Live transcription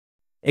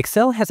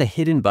Excel has a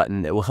hidden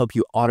button that will help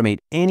you automate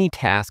any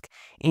task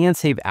and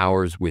save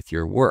hours with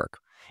your work.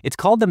 It's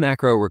called the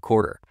Macro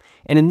Recorder.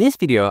 And in this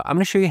video, I'm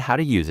going to show you how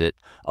to use it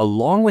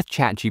along with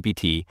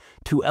ChatGPT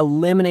to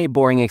eliminate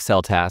boring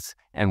Excel tasks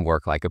and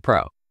work like a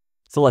pro.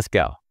 So let's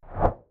go.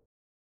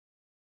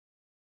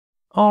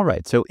 All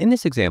right, so in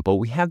this example,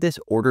 we have this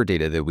order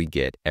data that we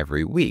get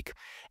every week,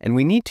 and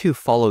we need to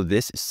follow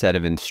this set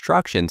of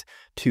instructions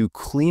to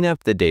clean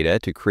up the data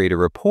to create a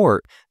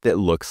report that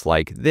looks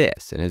like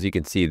this. And as you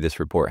can see, this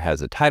report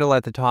has a title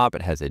at the top,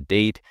 it has a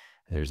date,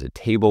 there's a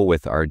table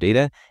with our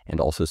data, and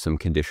also some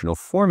conditional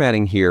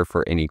formatting here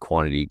for any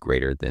quantity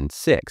greater than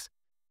 6.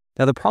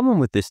 Now, the problem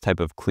with this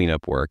type of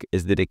cleanup work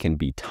is that it can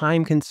be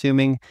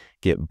time-consuming,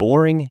 get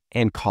boring,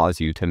 and cause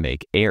you to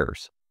make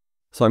errors.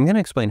 So I'm going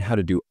to explain how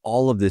to do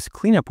all of this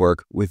cleanup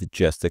work with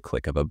just a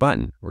click of a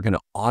button. We're going to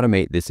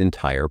automate this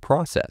entire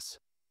process.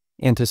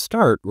 And to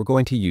start, we're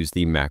going to use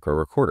the macro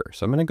recorder.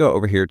 So I'm going to go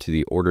over here to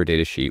the order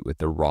data sheet with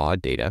the raw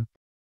data.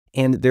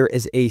 And there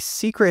is a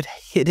secret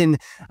hidden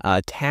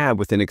tab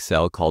within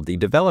Excel called the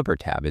developer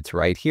tab. It's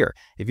right here.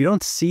 If you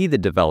don't see the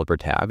developer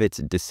tab, it's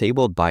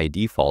disabled by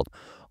default.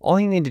 All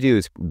you need to do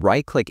is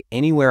right click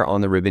anywhere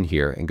on the ribbon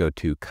here and go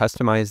to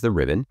customize the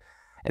ribbon.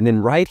 And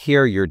then right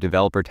here, your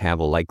developer tab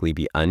will likely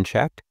be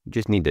unchecked. You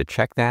just need to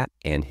check that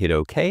and hit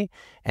OK,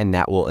 and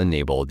that will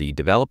enable the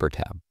developer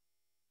tab.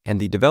 And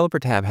the developer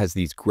tab has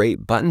these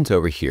great buttons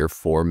over here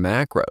for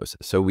macros.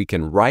 So we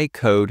can write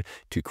code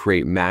to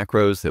create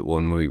macros that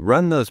when we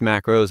run those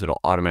macros,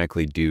 it'll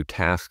automatically do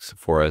tasks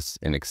for us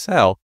in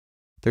Excel.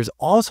 There's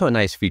also a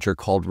nice feature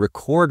called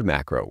record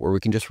macro, where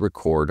we can just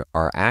record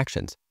our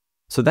actions.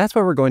 So that's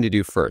what we're going to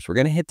do first. We're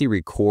going to hit the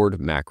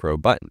record macro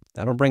button.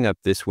 That'll bring up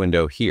this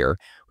window here.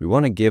 We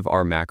want to give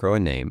our macro a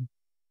name.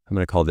 I'm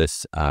going to call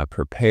this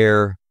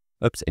prepare.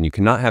 Oops, and you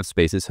cannot have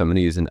spaces, so I'm going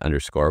to use an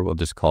underscore. We'll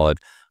just call it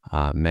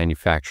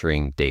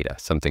manufacturing data,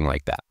 something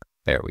like that.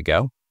 There we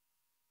go.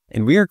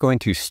 And we are going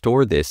to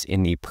store this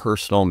in the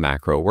personal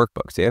macro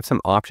workbook. So you have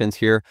some options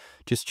here.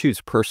 Just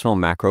choose personal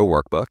macro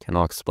workbook, and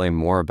I'll explain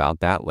more about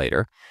that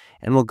later.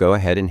 And we'll go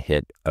ahead and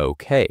hit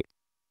OK.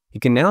 You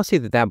can now see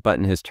that that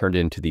button has turned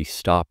into the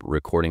stop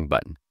recording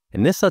button.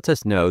 And this lets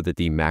us know that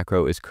the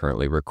macro is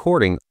currently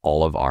recording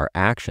all of our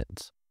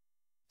actions.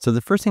 So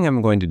the first thing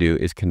I'm going to do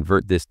is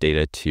convert this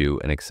data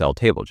to an Excel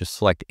table. Just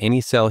select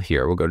any cell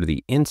here. We'll go to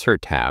the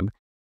Insert tab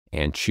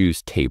and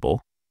choose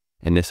Table.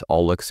 And this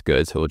all looks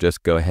good. So we'll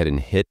just go ahead and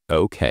hit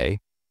OK.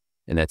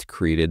 And that's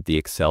created the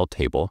Excel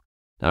table.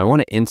 Now I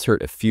want to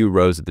insert a few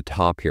rows at the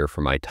top here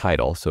for my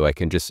title. So I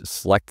can just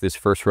select this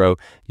first row.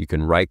 You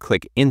can right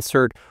click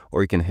Insert,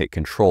 or you can hit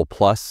Control+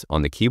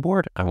 on the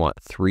keyboard. I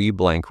want 3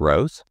 blank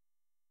rows.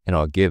 And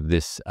I'll give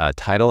this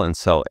title in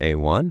cell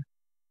A1.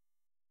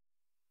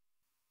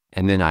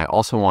 And then I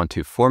also want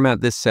to format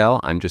this cell.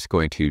 I'm just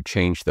going to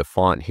change the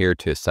font here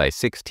to size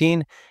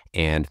 16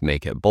 and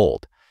make it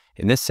bold.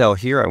 In this cell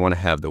here, I want to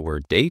have the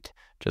word date,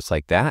 just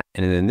like that.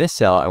 And in this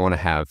cell, I want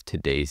to have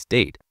today's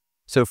date.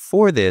 So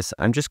for this,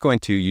 I'm just going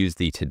to use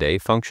the today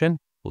function.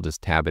 We'll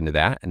just tab into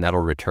that, and that'll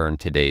return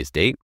today's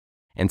date.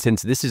 And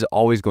since this is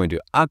always going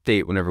to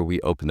update whenever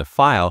we open the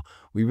file,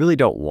 we really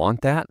don't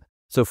want that.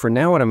 So for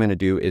now, what I'm going to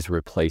do is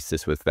replace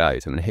this with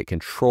values. I'm going to hit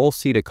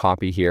Control+C to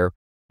copy here,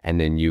 and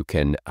then you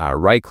can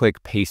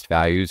right-click, paste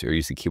values, or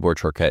use the keyboard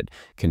shortcut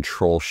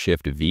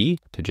Control+Shift+V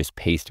to just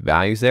paste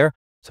values there.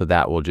 So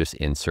that will just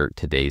insert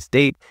today's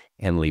date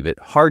and leave it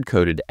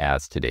hard-coded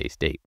as today's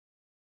date.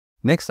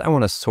 Next, I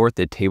want to sort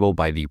the table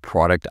by the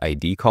product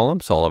ID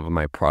column. So all of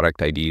my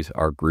product IDs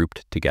are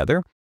grouped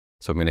together.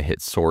 So I'm going to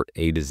hit Sort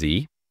A to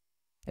Z.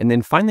 And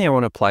then finally, I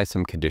want to apply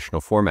some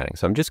conditional formatting.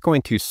 So I'm just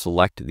going to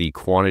select the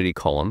quantity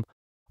column.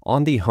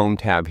 On the Home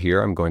tab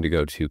here, I'm going to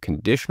go to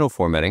Conditional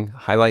Formatting,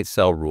 highlight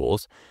Cell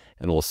Rules,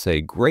 and we'll say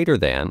greater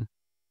than.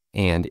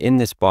 And in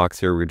this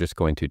box here, we're just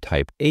going to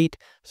type 8.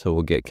 So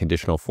we'll get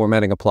conditional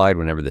formatting applied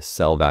whenever the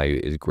cell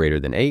value is greater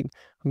than 8.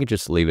 We can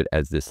just leave it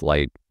as this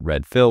light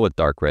red fill with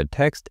dark red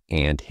text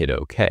and hit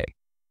OK.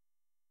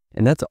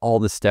 And that's all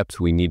the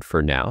steps we need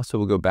for now. So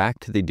we'll go back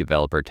to the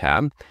Developer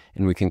tab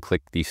and we can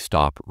click the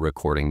Stop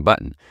Recording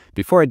button.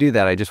 Before I do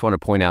that, I just want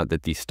to point out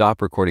that the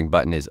Stop Recording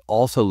button is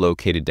also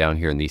located down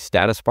here in the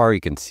status bar.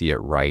 You can see it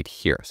right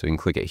here. So you can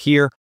click it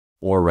here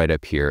or right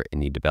up here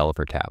in the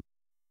Developer tab.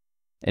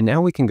 And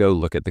now we can go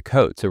look at the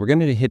code. So we're going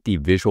to hit the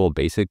Visual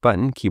Basic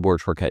button.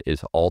 Keyboard shortcut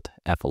is Alt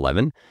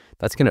F11.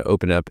 That's going to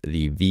open up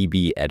the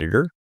VB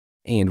editor.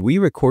 And we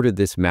recorded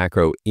this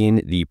macro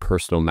in the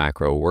personal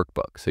macro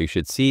workbook. So you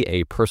should see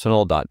a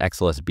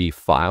personal.xlsb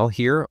file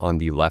here on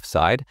the left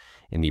side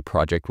in the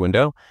project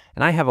window.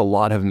 And I have a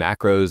lot of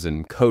macros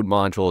and code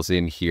modules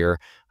in here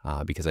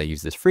because I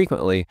use this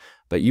frequently,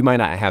 but you might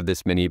not have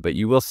this many, but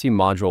you will see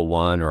module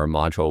 1 or a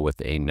module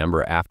with a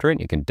number after it.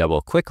 You can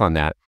double click on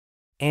that.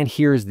 And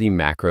here's the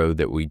macro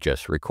that we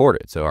just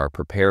recorded. So our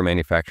prepare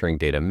manufacturing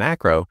data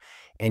macro.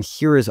 And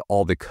here is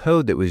all the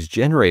code that was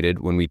generated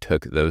when we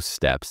took those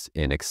steps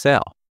in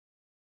Excel.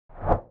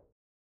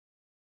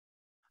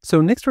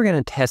 So next we're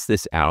going to test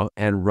this out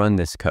and run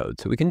this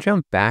code. So we can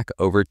jump back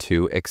over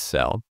to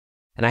Excel.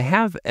 And I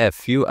have a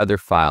few other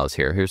files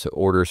here. Here's the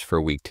orders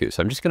for week 2.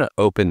 So I'm just going to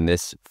open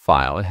this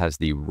file. It has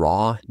the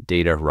raw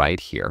data right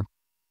here.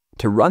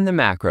 To run the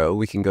macro,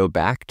 we can go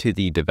back to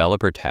the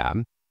Developer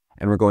tab,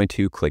 and we're going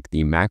to click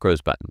the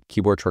Macros button.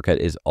 Keyboard shortcut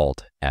is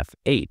Alt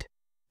F8.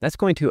 That's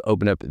going to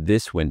open up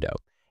this window.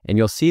 And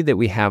you'll see that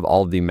we have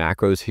all of the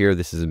macros here.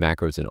 This is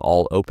macros in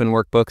all open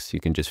workbooks. You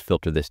can just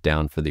filter this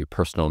down for the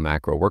personal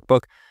macro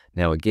workbook.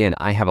 Now, again,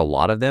 I have a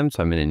lot of them,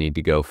 so I'm going to need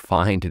to go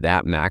find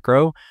that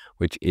macro,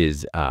 which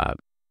is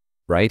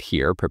right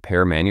here,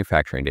 prepare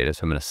manufacturing data.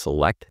 So I'm going to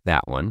select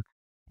that one,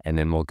 and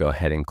then we'll go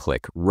ahead and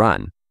click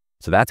run.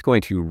 So that's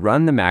going to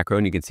run the macro,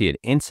 and you can see it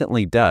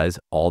instantly does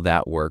all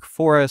that work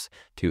for us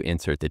to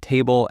insert the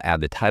table,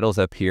 add the titles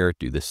up here,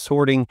 do the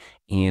sorting,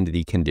 and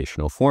the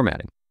conditional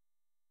formatting.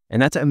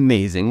 And that's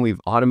amazing.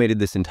 We've automated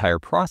this entire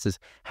process.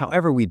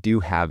 However, we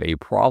do have a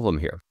problem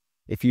here.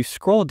 If you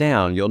scroll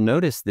down, you'll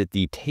notice that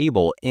the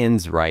table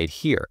ends right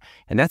here.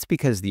 And that's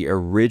because the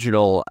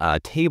original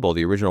table,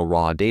 the original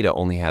raw data,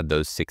 only had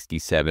those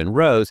 67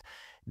 rows.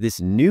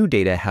 This new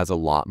data has a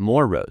lot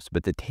more rows,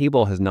 but the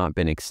table has not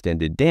been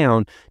extended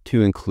down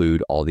to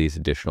include all these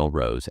additional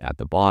rows at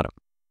the bottom.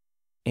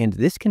 And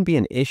this can be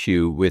an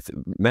issue with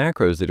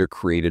macros that are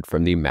created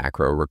from the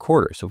macro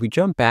recorder. So if we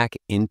jump back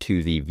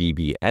into the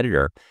VB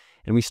editor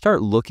and we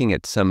start looking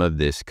at some of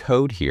this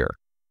code here,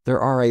 there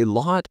are a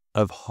lot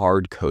of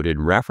hard-coded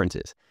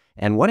references.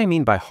 And what I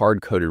mean by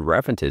hard-coded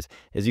references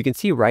is you can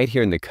see right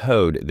here in the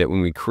code that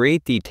when we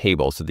create the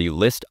table, so the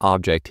list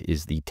object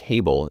is the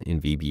table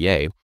in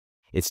VBA,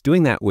 it's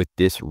doing that with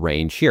this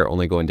range here,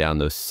 only going down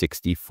those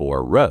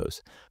 64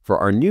 rows. For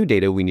our new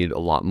data, we need a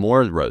lot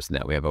more rows than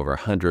that. We have over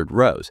 100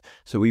 rows.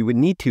 So we would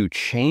need to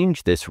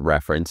change this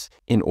reference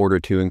in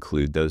order to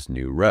include those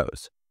new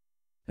rows.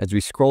 As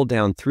we scroll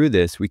down through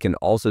this, we can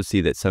also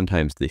see that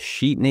sometimes the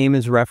sheet name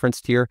is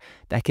referenced here.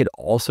 That could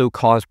also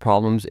cause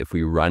problems if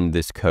we run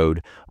this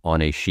code on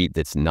a sheet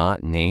that's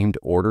not named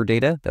order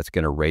data. That's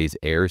going to raise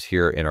errors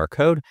here in our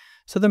code.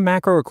 So the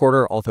macro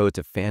recorder, although it's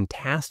a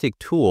fantastic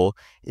tool,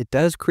 it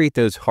does create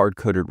those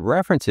hard-coded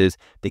references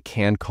that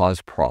can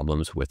cause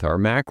problems with our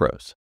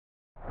macros.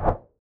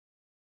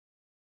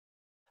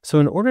 So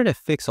in order to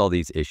fix all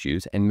these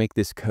issues and make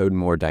this code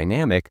more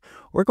dynamic,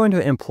 we're going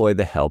to employ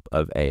the help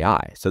of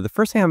AI. So the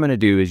first thing I'm going to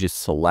do is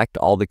just select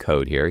all the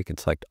code here. You can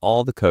select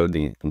all the code,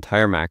 the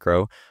entire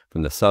macro,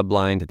 from the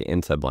subline to the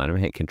end subline. I'm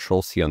going to hit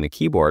Control-C on the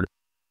keyboard.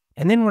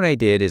 And then what I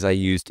did is I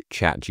used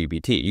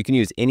ChatGPT. You can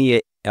use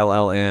any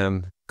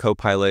LLM,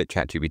 Copilot,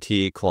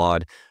 ChatGPT,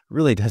 Claude,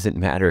 really doesn't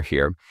matter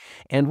here.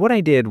 And what I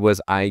did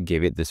was I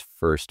gave it this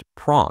first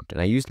prompt, and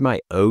I used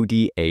my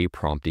ODA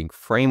prompting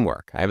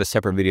framework. I have a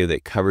separate video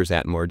that covers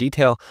that in more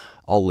detail.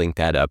 I'll link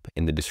that up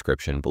in the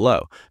description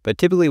below. But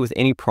typically with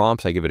any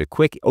prompts, I give it a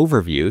quick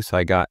overview. So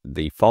I got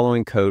the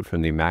following code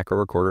from the macro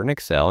recorder in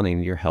Excel, and I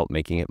need your help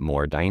making it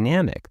more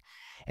dynamic.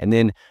 And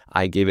then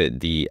I gave it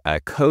the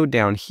code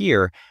down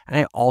here, and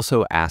I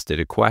also asked it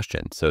a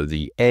question. So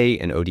the A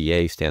in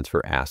ODA stands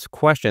for Ask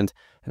Questions,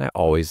 and I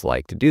always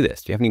like to do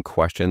this. Do you have any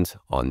questions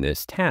on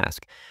this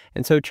task?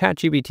 And so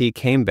ChatGPT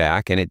came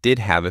back, and it did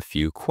have a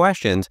few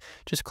questions,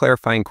 just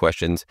clarifying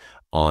questions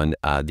on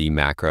the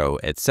macro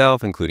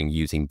itself, including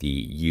using the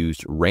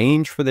used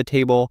range for the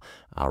table,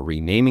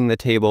 renaming the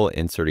table,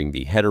 inserting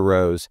the header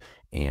rows,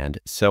 and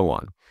so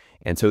on.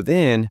 And so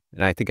then,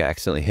 and I think I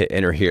accidentally hit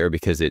enter here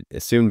because it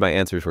assumed my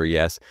answers were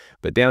yes,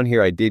 but down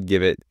here I did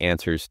give it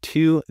answers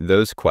to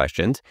those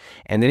questions.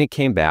 And then it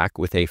came back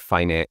with a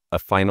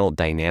final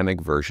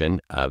dynamic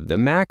version of the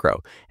macro.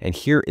 And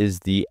here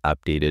is the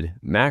updated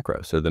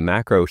macro. So the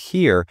macro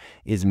here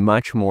is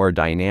much more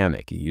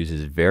dynamic. It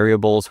uses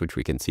variables, which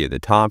we can see at the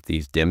top.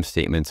 These dim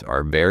statements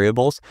are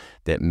variables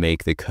that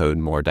make the code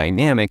more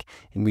dynamic,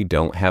 and we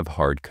don't have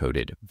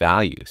hard-coded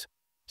values.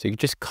 So you can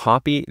just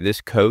copy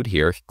this code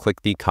here,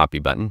 click the copy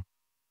button.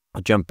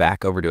 I'll jump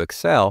back over to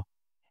Excel,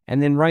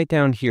 and then right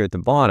down here at the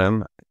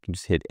bottom, I can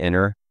just hit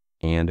enter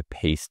and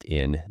paste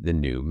in the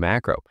new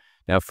macro.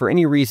 Now, for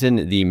any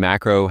reason the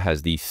macro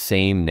has the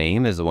same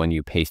name as the one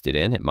you pasted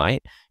in, it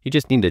might. You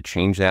just need to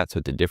change that so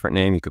it's a different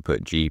name. You could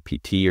put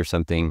GPT or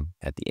something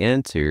at the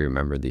end so you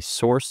remember the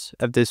source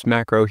of this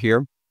macro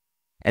here.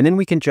 And then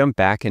we can jump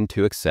back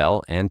into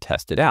Excel and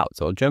test it out.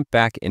 So I'll jump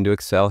back into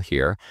Excel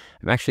here.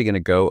 I'm actually going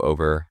to go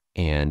over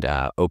and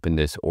open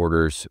this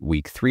orders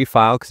week 3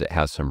 file because it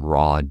has some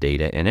raw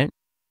data in it.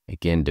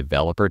 Again,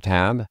 Developer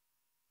tab,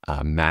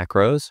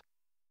 macros,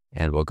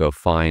 and we'll go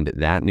find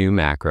that new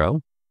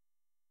macro.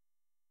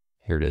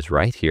 Here it is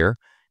right here,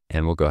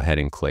 and we'll go ahead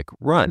and click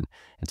run.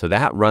 And so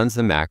that runs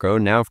the macro.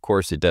 Now, of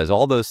course, it does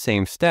all those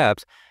same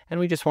steps, and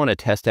we just want to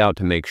test out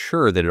to make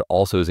sure that it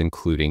also is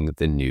including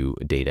the new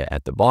data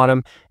at the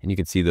bottom, and you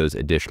can see those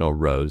additional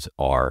rows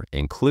are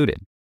included.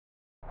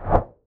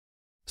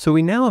 So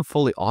we now have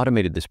fully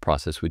automated this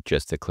process with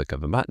just the click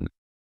of a button.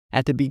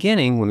 At the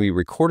beginning, when we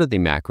recorded the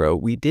macro,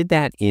 we did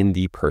that in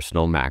the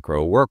personal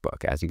macro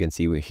workbook. As you can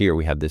see here,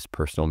 we have this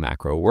personal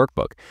macro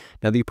workbook.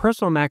 Now, the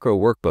personal macro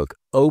workbook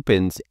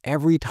opens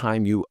every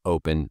time you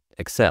open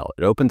Excel.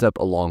 It opens up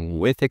along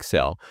with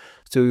Excel.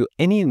 So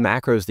any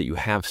macros that you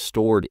have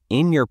stored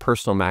in your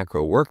personal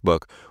macro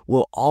workbook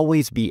will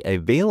always be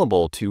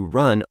available to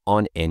run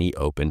on any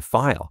open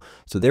file.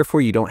 So therefore,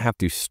 you don't have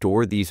to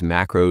store these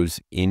macros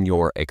in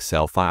your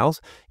Excel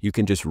files. You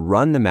can just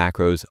run the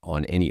macros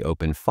on any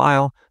open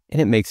file,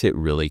 and it makes it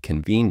really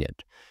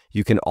convenient.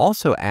 You can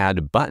also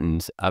add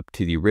buttons up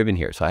to the ribbon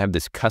here. So I have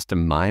this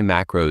custom My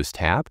Macros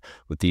tab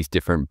with these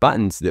different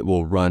buttons that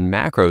will run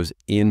macros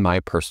in my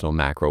personal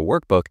macro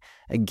workbook,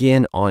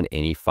 again, on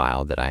any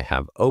file that I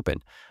have open.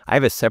 I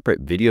have a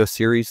separate video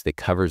series that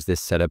covers this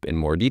setup in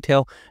more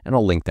detail, and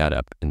I'll link that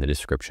up in the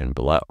description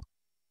below.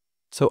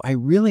 So I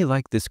really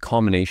like this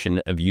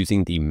combination of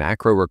using the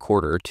macro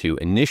recorder to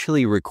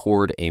initially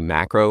record a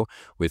macro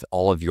with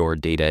all of your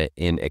data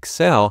in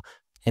Excel,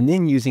 and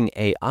then using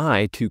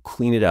AI to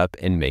clean it up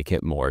and make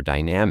it more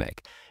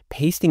dynamic.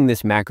 Pasting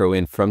this macro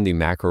in from the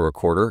macro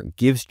recorder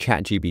gives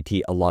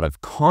ChatGPT a lot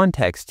of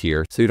context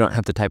here, so you don't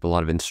have to type a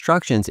lot of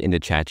instructions into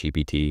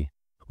ChatGPT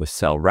with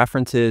cell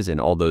references and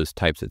all those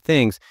types of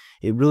things.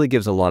 It really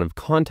gives a lot of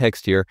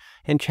context here,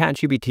 and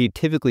ChatGPT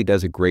typically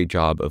does a great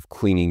job of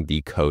cleaning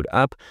the code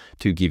up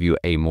to give you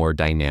a more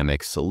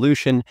dynamic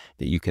solution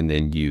that you can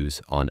then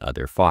use on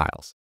other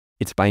files.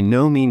 It's by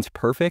no means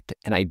perfect,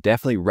 and I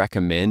definitely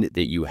recommend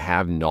that you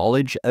have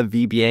knowledge of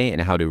VBA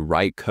and how to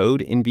write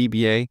code in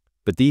VBA,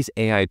 but these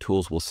AI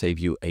tools will save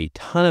you a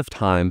ton of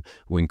time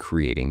when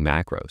creating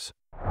macros.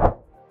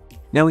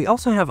 Now, we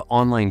also have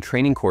online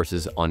training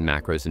courses on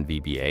macros in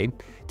VBA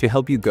to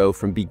help you go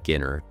from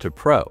beginner to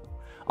pro.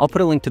 I'll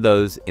put a link to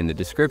those in the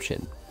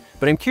description.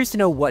 But I'm curious to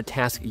know what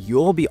task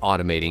you'll be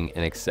automating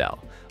in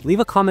Excel. Leave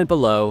a comment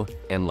below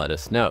and let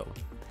us know.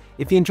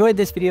 If you enjoyed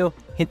this video,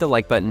 hit the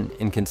like button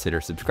and consider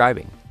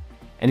subscribing.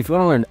 And if you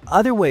want to learn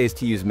other ways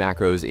to use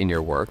macros in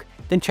your work,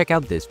 then check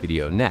out this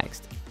video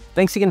next.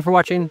 Thanks again for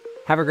watching,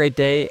 have a great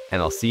day,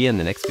 and I'll see you in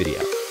the next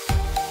video.